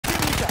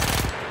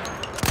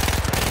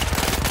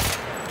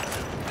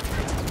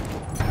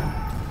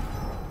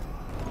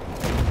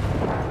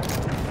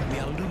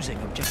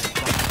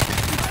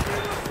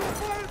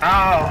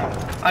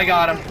Ow! I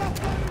got him.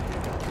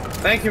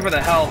 Thank you for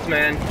the health,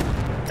 man.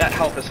 That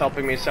health is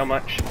helping me so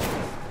much.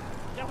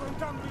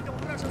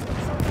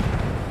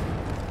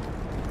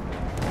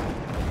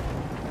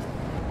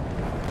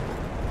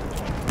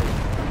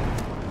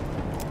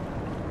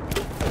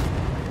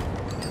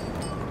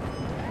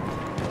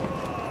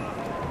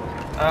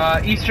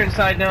 Eastern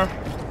side now.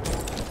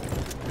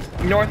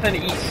 North and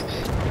east.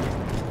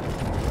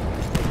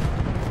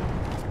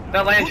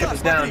 That land ship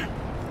is down.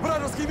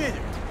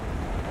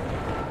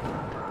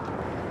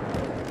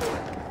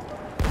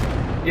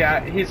 Yeah,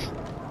 he's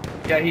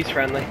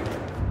friendly.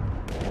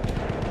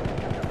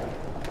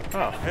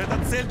 Oh.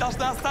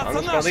 I'm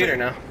the leader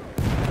now.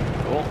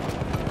 Cool.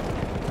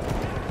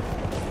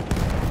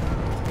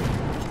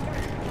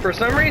 For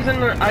some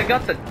reason, I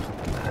got the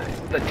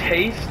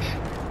taste,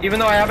 even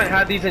though I haven't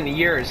had these in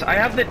years. I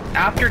have the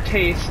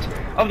aftertaste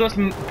of those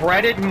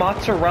breaded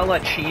mozzarella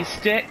cheese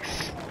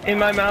sticks in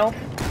my mouth.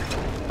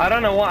 I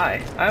don't know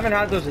why. I haven't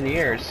had those in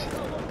years.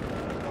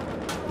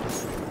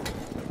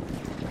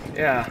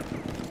 Yeah.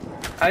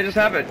 I just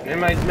have it in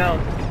my mouth.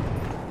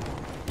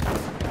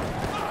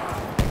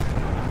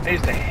 I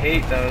used to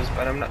hate those,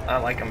 but I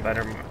like them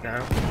better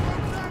now.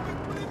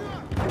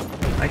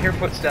 I hear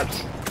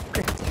footsteps.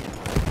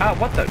 Ah,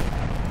 what the?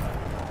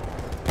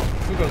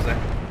 Who goes there?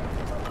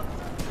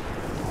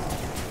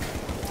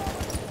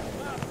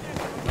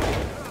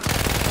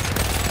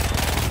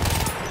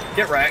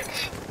 Get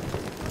wrecked.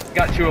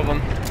 Got two of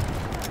them.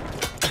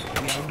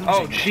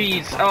 Oh,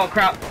 jeez. Oh,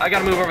 crap. I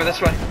gotta move over this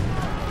way.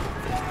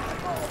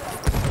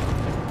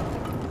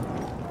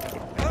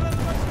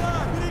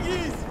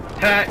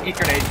 Ha, eat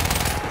grenade.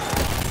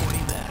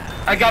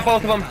 I got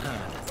both of them.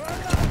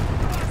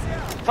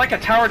 It's like a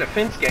tower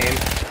defense game.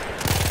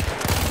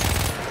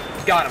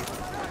 Got him.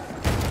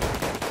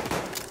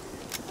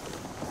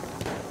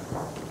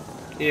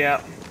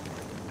 Yeah.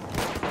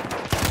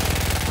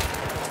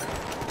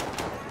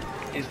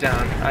 He's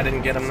down. I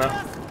didn't get him though.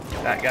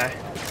 That guy.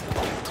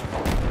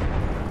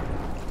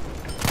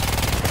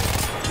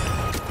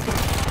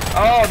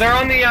 Oh, they're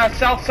on the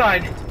south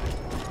side.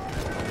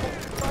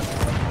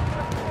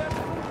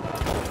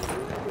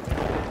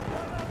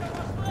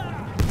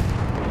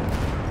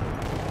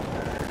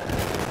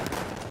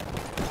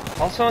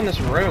 Also in this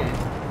room.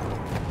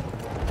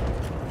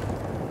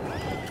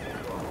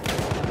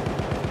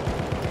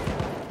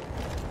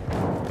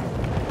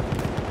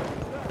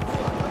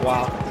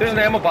 Wow. There's an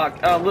ammo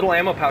box, little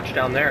ammo pouch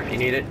down there if you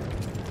need it.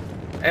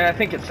 And I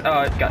think it's, it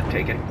got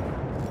taken.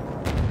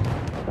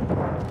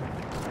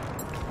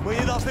 Мы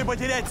не должны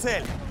потерять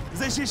цель.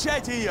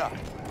 Защищайте ее.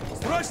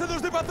 Срочно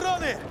нужны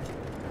патроны.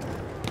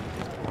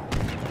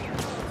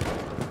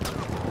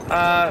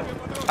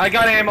 I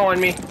got ammo on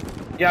me.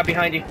 Yeah,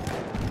 behind you.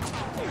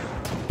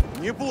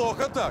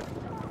 Неплохо так.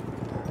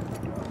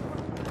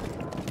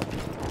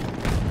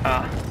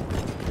 Ah.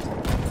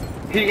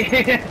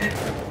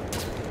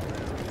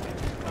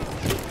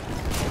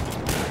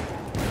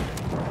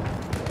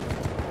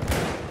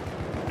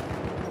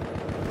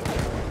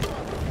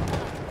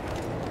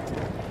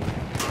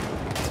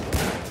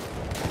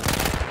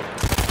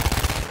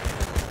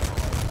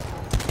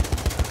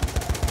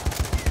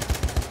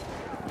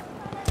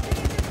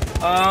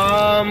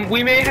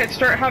 We may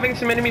start having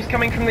some enemies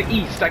coming from the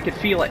east. I could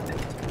feel it.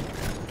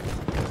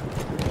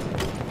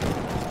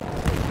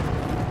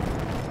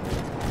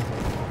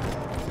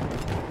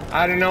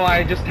 I don't know,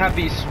 I just have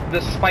this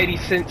spidey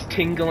sense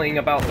tingling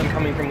about them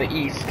coming from the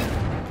east.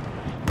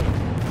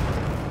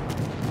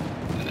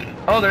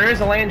 Oh, there is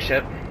a land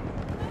ship.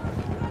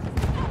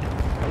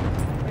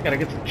 I gotta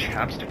get some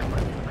chapstick on my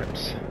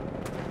lips.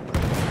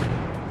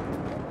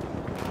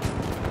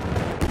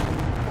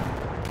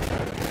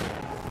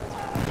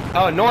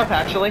 Oh, north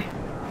actually.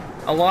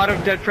 A lot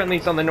of dead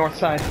friendlies on the north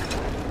side.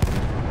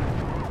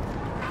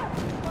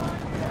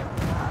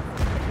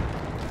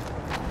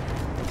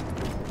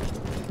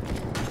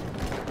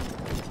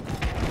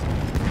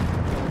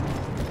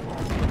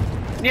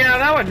 Yeah,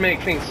 that would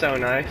make things so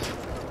nice.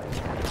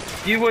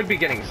 You would be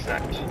getting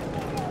sniped.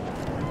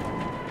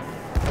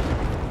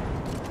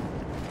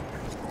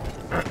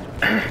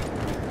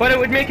 But it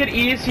would make it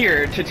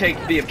easier to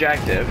take the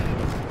objective.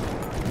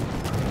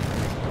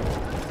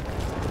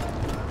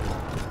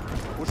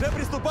 Уже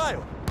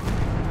приступаю.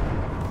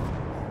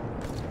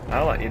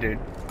 I'll let you, dude.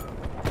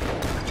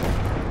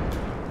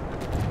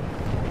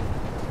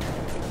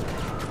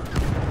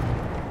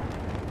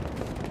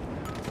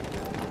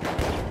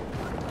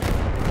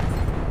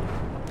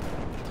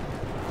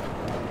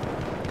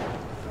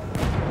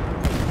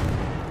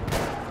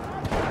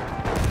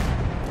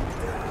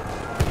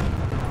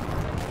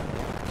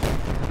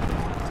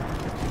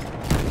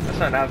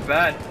 Not half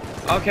bad.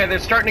 Okay, they're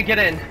starting to get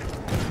in.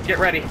 Get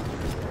ready.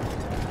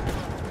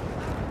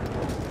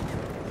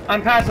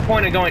 I'm past the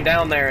point of going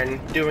down there and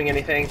doing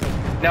anything.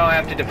 Now I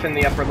have to defend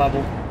the upper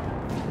level.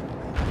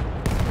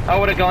 I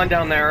would have gone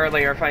down there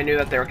earlier if I knew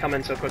that they were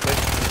coming so quickly.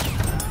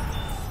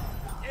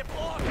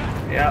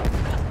 Yeah.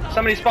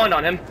 Somebody spawned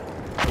on him.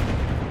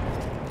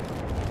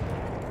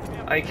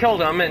 I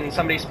killed him and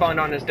somebody spawned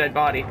on his dead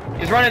body.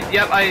 He's running.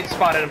 Yep, I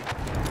spotted him.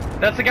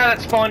 That's the guy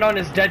that spawned on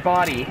his dead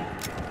body.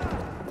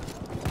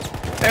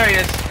 There he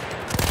is.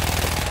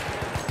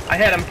 I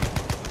hit him.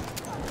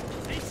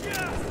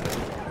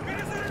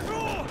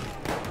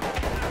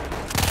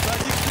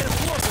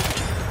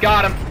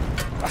 Got him.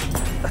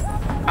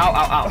 Ow,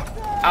 ow, ow.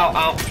 Ow,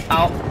 ow,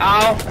 ow,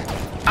 ow,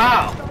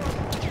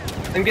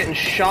 ow. I'm getting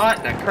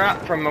shot the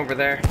crap from over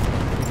there.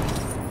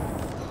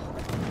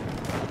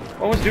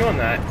 What was doing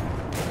that?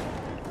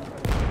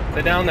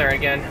 They're down there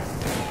again.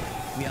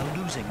 We are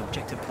losing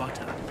objective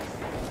butter.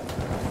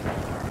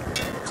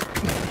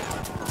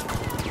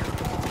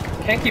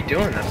 Can't keep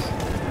doing this.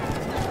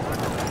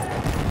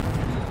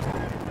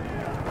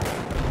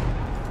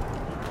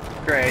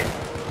 Great.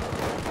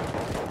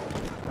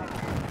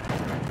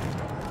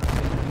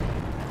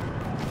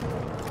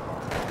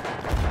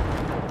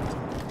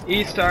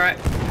 East, alright.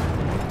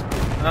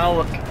 Oh,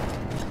 look.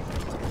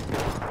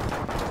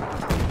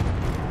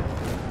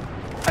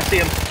 I see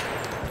him.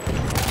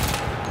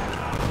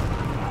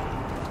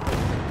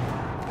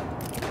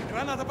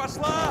 Граната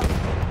пошла!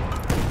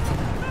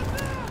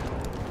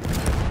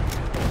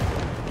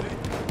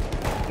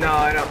 No,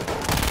 I don't.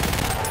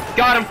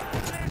 Got him!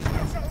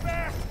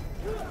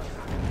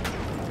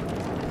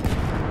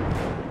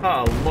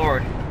 Oh,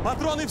 Lord.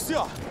 Патроны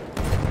все!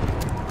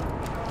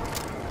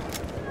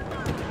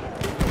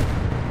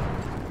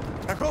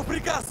 Каков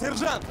приказ,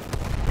 сержант?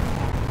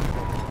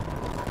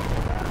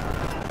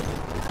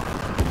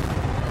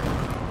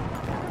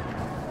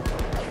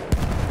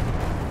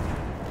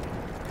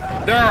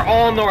 They're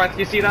all north.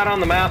 You see that on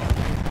the map?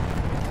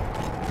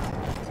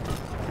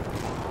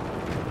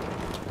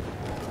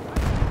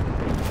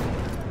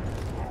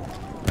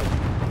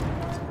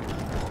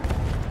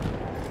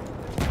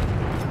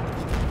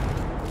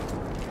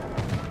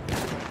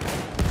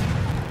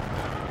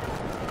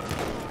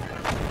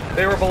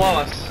 They were below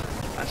us.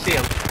 I see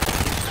them.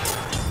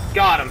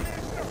 Got him.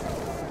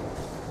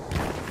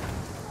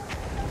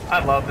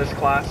 I love this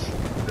class,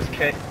 this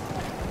kit.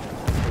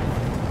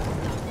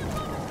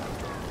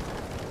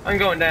 I'm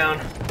going down.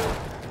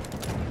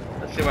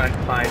 Let's see what I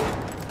can find.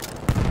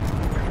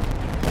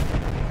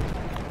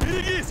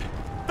 Берегись!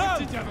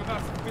 Там!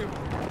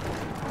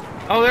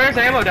 Oh, there's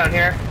ammo down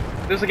here.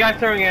 There's a guy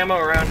throwing ammo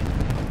around.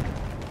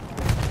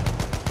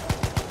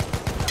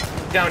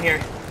 Down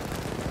here.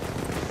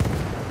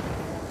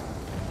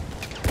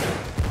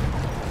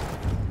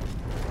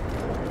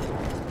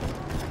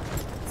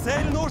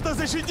 Цель нужно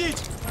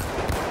защитить!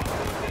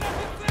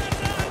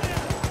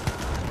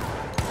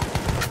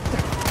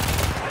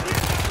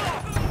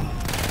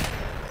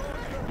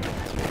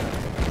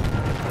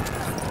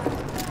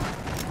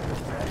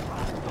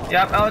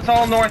 Yep, oh, it's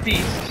all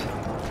northeast.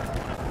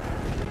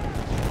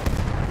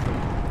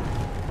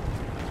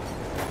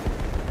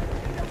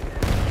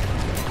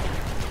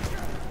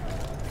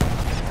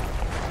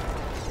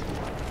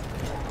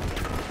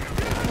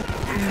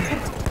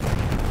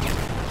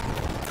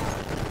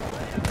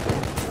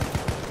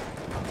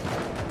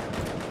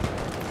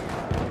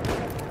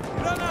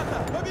 Граната!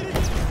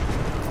 Поберегись!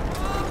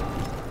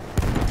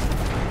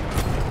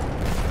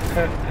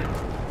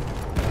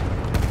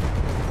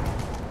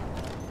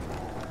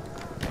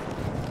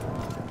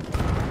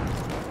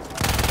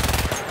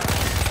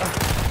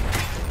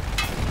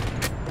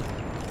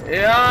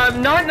 Yeah,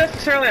 not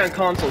necessarily on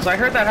consoles. I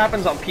heard that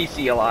happens on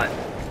PC a lot.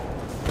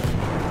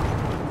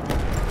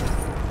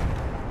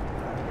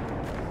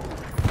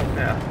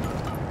 Yeah.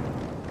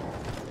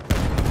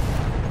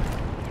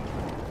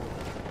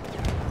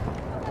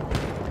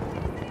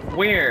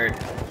 Weird.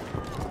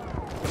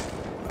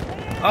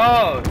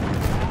 Oh,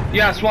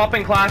 yeah,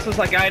 swapping classes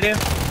like I do.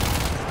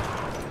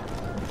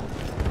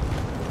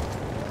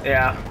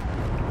 Yeah.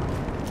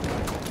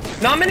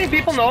 Not many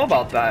people know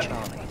about that.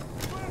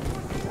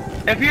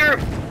 If you're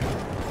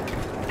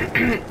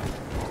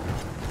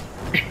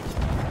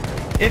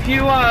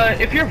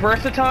if you're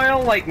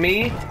versatile like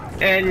me,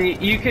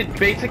 and you could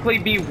basically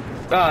be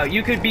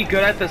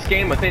good at this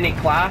game with any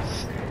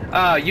class,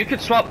 you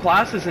could swap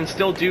classes and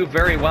still do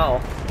very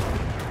well.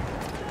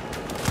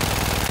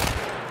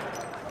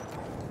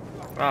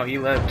 Oh, he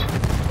lived.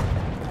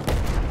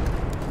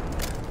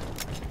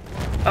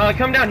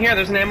 Come down here.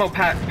 There's an ammo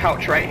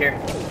pouch right here.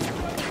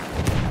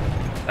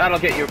 That'll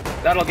get you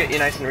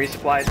nice and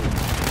resupplied.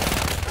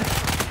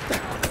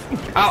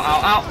 Ow,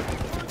 ow, ow.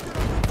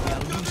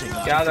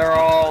 Yeah, they're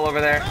all over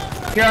there.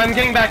 Here, I'm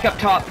getting back up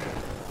top.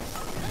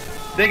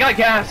 They got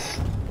gas.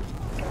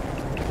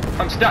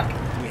 I'm stuck.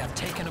 We have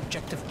taken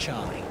objective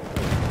Charlie.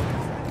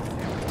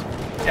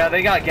 Yeah,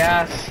 they got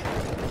gas.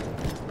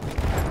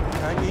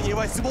 Они не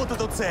возьмут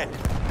эту цель!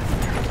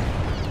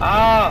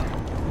 Ah.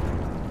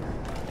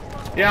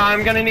 Yeah,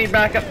 I'm gonna need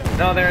backup.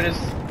 No, there it is.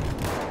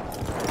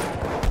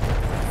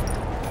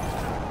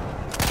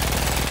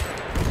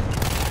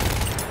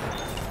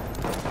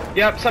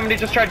 Yep, somebody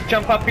just tried to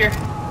jump up here.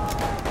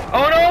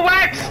 Oh no,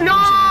 Wax! No!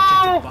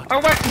 Our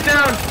Wax is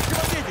down!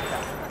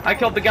 I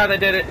killed the guy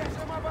that did it.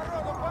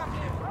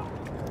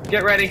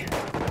 Get ready.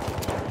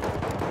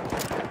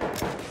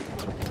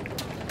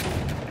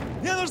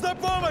 Мне нужна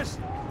помощь!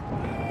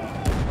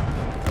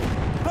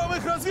 Там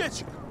их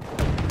разведчик!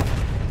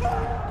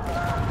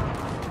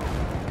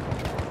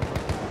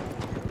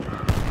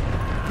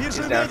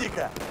 Вижу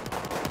медика!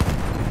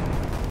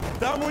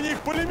 Там у них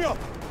пулемет!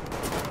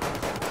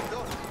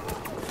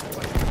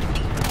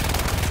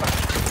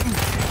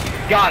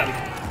 Got him.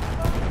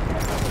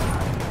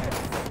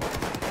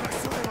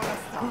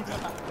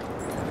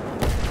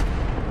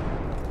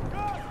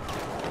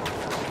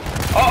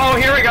 Uh-oh,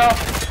 here we go.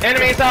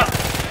 Enemies up.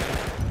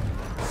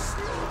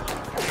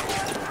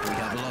 We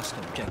have lost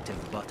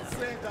objective butter.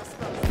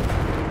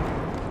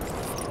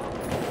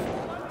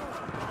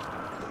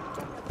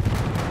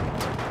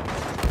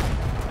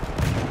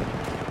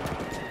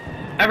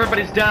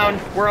 Everybody's down.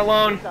 We're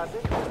alone.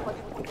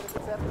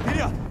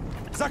 Вперед!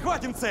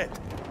 Захватим цель!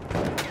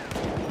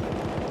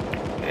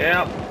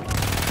 Yep.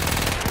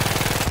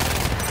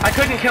 I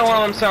couldn't kill him,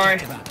 I'm sorry.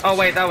 Oh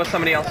wait, that was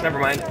somebody else, never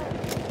mind.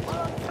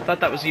 I thought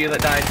that was you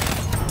that died.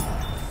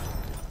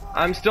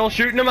 I'm still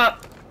shooting him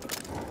up.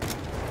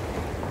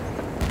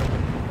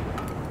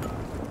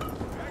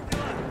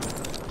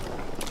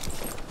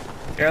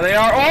 Here they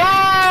are.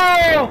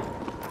 Oh!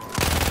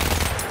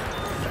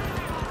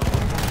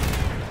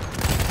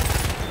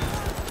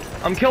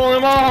 I'm killing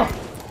them all.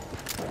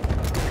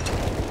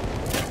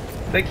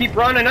 They keep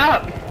running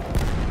up.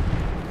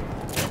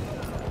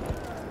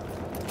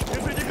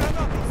 Держите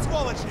гранату,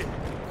 сволочи!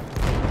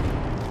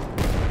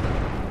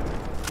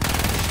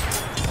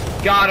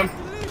 Got him.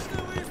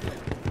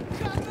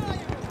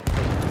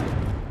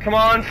 Come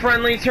on,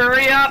 friendlies,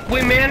 hurry up.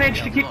 We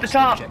managed to keep the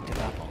top. Objective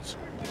apples.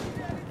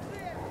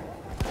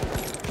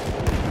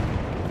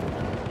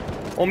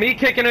 Well, me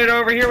kicking it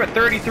over here with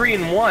 33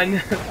 and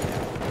 1.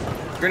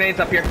 Grenades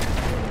up here.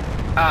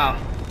 Ow.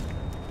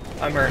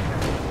 I'm hurt.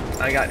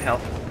 I got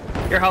health.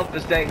 Your health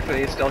is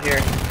thankfully still here.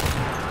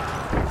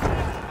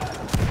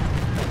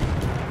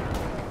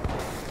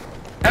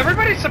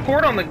 Everybody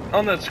support on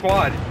the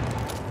squad.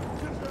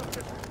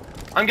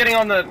 I'm getting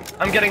on the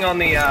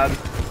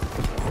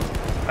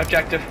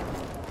objective.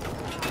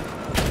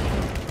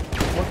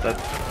 What the?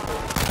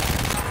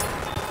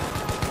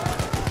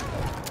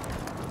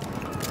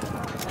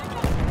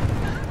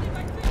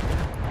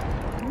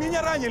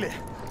 Меня ранили!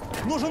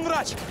 Нужен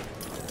врач!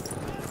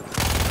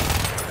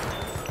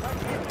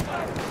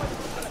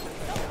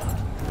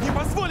 Не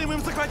позволим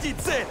им захватить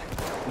цель!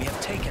 We have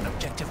taken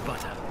objective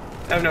butter.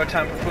 I have no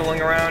time for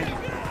fooling around.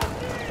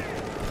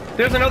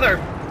 There's another.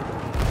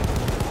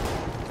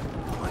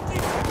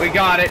 We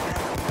got it.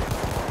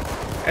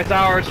 It's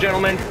ours,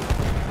 gentlemen.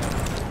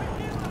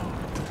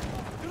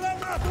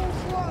 Граната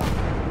ушла!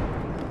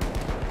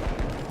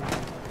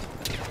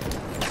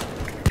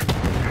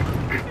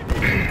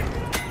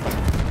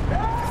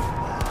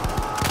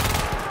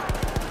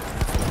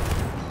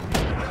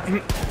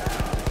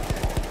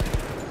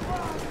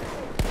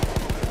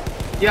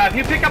 Yeah, if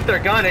you pick up their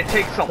gun, it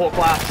takes the whole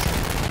class.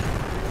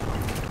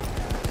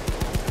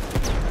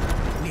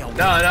 We are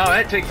No,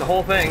 it takes the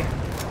whole thing.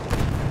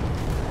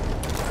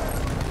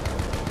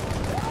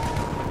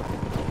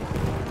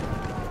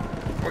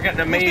 We're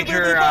getting a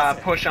major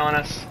push on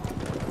us.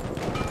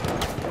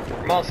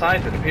 From all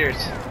sides, it appears.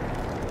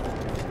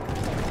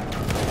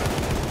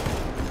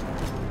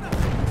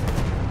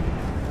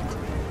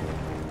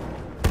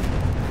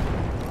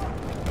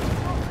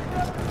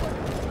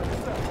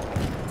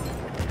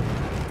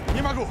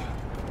 Не могу!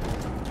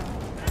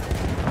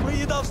 Мы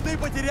не должны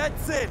потерять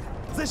цель!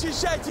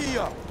 Защищайте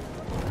ее!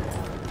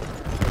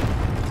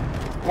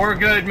 We're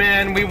good,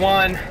 man. We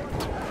won.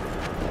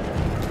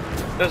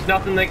 There's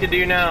nothing they can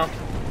do now.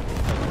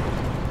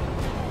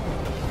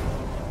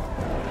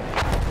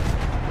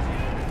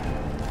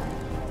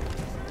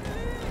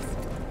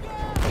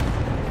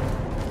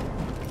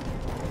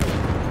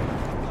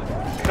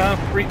 Oh,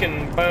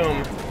 freaking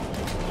boom.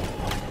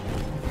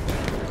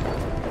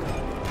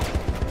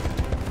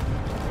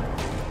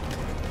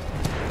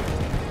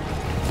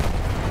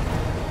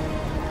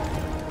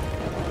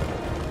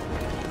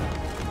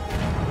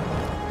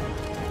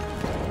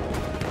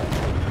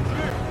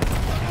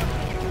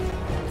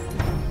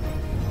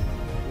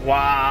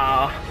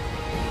 Wow.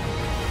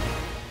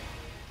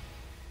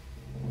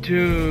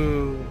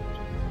 Dude.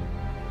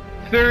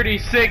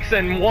 36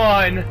 and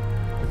 1.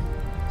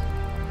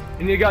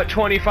 And you got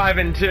 25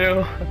 and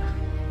 2.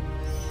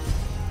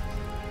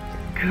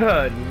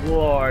 Good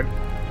lord.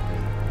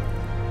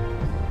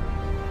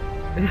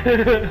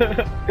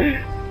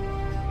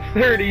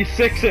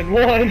 36 and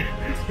 1.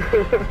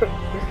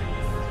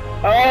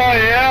 Oh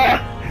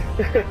yeah.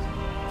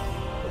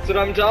 That's what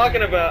I'm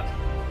talking about.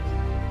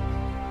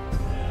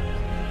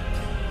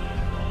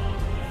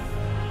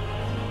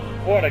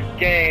 What a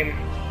game.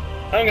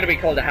 I'm gonna be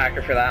called a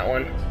hacker for that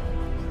one.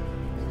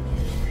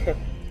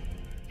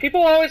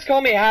 People always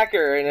call me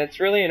hacker, and it's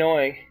really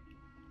annoying.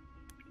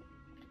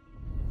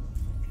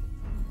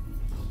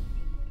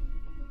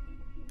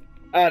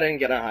 Oh, I didn't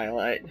get a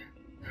highlight.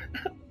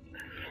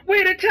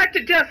 Wait, attack to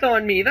death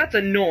on me! That's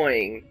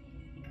annoying!